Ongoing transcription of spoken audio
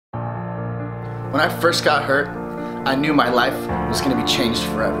When I first got hurt, I knew my life was going to be changed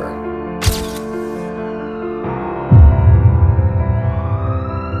forever.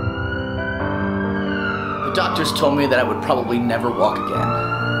 The doctors told me that I would probably never walk again,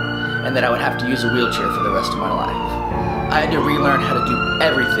 and that I would have to use a wheelchair for the rest of my life. I had to relearn how to do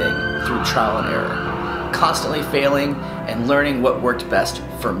everything through trial and error, constantly failing and learning what worked best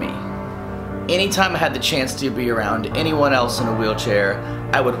for me. Anytime I had the chance to be around anyone else in a wheelchair,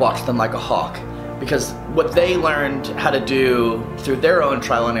 I would watch them like a hawk, because what they learned how to do through their own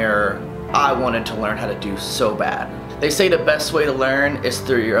trial and error, I wanted to learn how to do so bad. They say the best way to learn is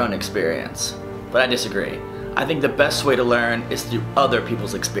through your own experience, but I disagree. I think the best way to learn is through other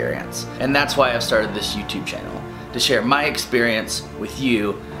people's experience, and that's why I've started this YouTube channel, to share my experience with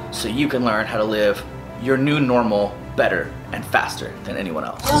you so you can learn how to live your new normal better and faster than anyone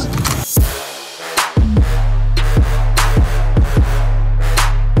else.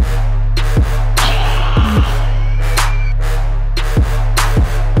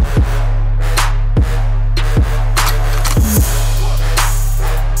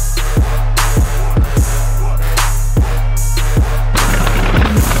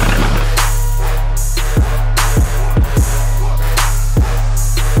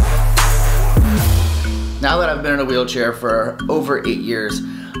 Now that I've been in a wheelchair for over 8 years,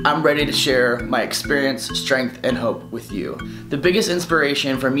 I'm ready to share my experience, strength, and hope with you. The biggest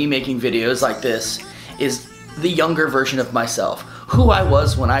inspiration for me making videos like this is the younger version of myself. Who I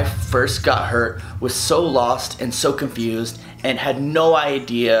was when I first got hurt was so lost and so confused and had no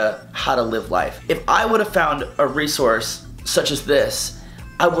idea how to live life. If I would have found a resource such as this,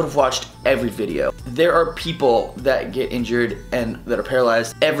 I would have watched every video. There are people that get injured and that are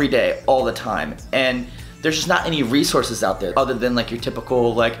paralyzed every day, all the time. And there's just not any resources out there other than like your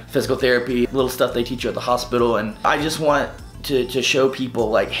typical like physical therapy, little stuff they teach you at the hospital. And I just want to show people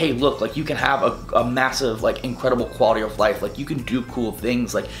like, hey, look, like you can have a massive, like incredible quality of life. Like you can do cool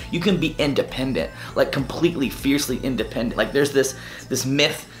things. Like you can be independent, like completely fiercely independent. Like there's this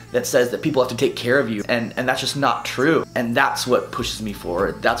myth that says that people have to take care of you, and that's just not true. And that's what pushes me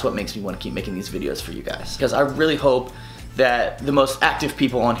forward. That's what makes me want to keep making these videos for you guys. Because I really hope that the most active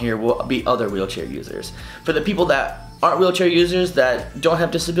people on here will be other wheelchair users. For the people that aren't wheelchair users, that don't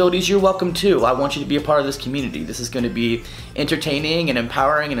have disabilities, you're welcome too. I want you to be a part of this community. This is going to be entertaining and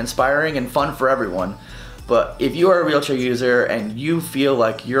empowering and inspiring and fun for everyone. But if you are a wheelchair user and you feel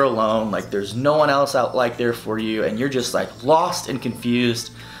like you're alone, like there's no one else out like there for you, and you're just like lost and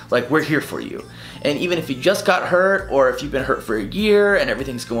confused, like we're here for you. And even if you just got hurt, or if you've been hurt for a year and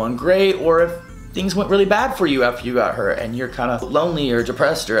everything's going great, or if things went really bad for you after you got hurt and you're kind of lonely or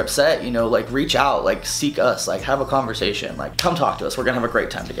depressed or upset, you know, like reach out, like seek us, like have a conversation, like come talk to us. We're gonna have a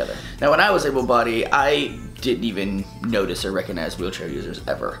great time together. Now, when I was able-bodied, I didn't even notice or recognize wheelchair users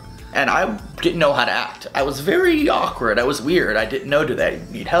ever. And I didn't know how to act. I was very awkward. I was weird. I didn't know, do they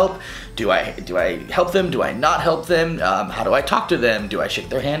need help? Do I help them? Do I not help them? How do I talk to them? Do I shake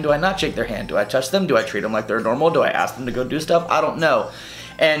their hand? Do I not shake their hand? Do I touch them? Do I treat them like they're normal? Do I ask them to go do stuff? I don't know.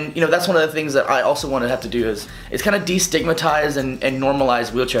 And you know, that's one of the things that I also want to have to do is kind of destigmatize and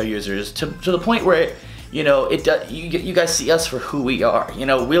normalize wheelchair users to the point where, you know, you guys see us for who we are. You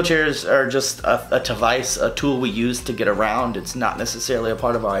know, wheelchairs are just a device, a tool we use to get around. It's not necessarily a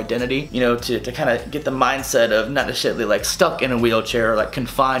part of our identity. You know, to kind of get the mindset of not necessarily like stuck in a wheelchair or like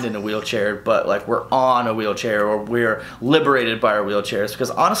confined in a wheelchair, but like we're on a wheelchair or we're liberated by our wheelchairs. Because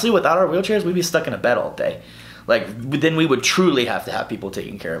honestly, without our wheelchairs, we'd be stuck in a bed all day. Like then we would truly have to have people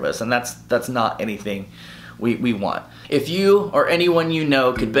taking care of us, and that's not anything we want. If you or anyone you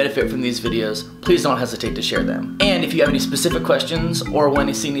know could benefit from these videos, please don't hesitate to share them. And if you have any specific questions or want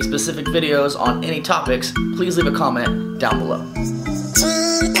to see any specific videos on any topics, please leave a comment down below.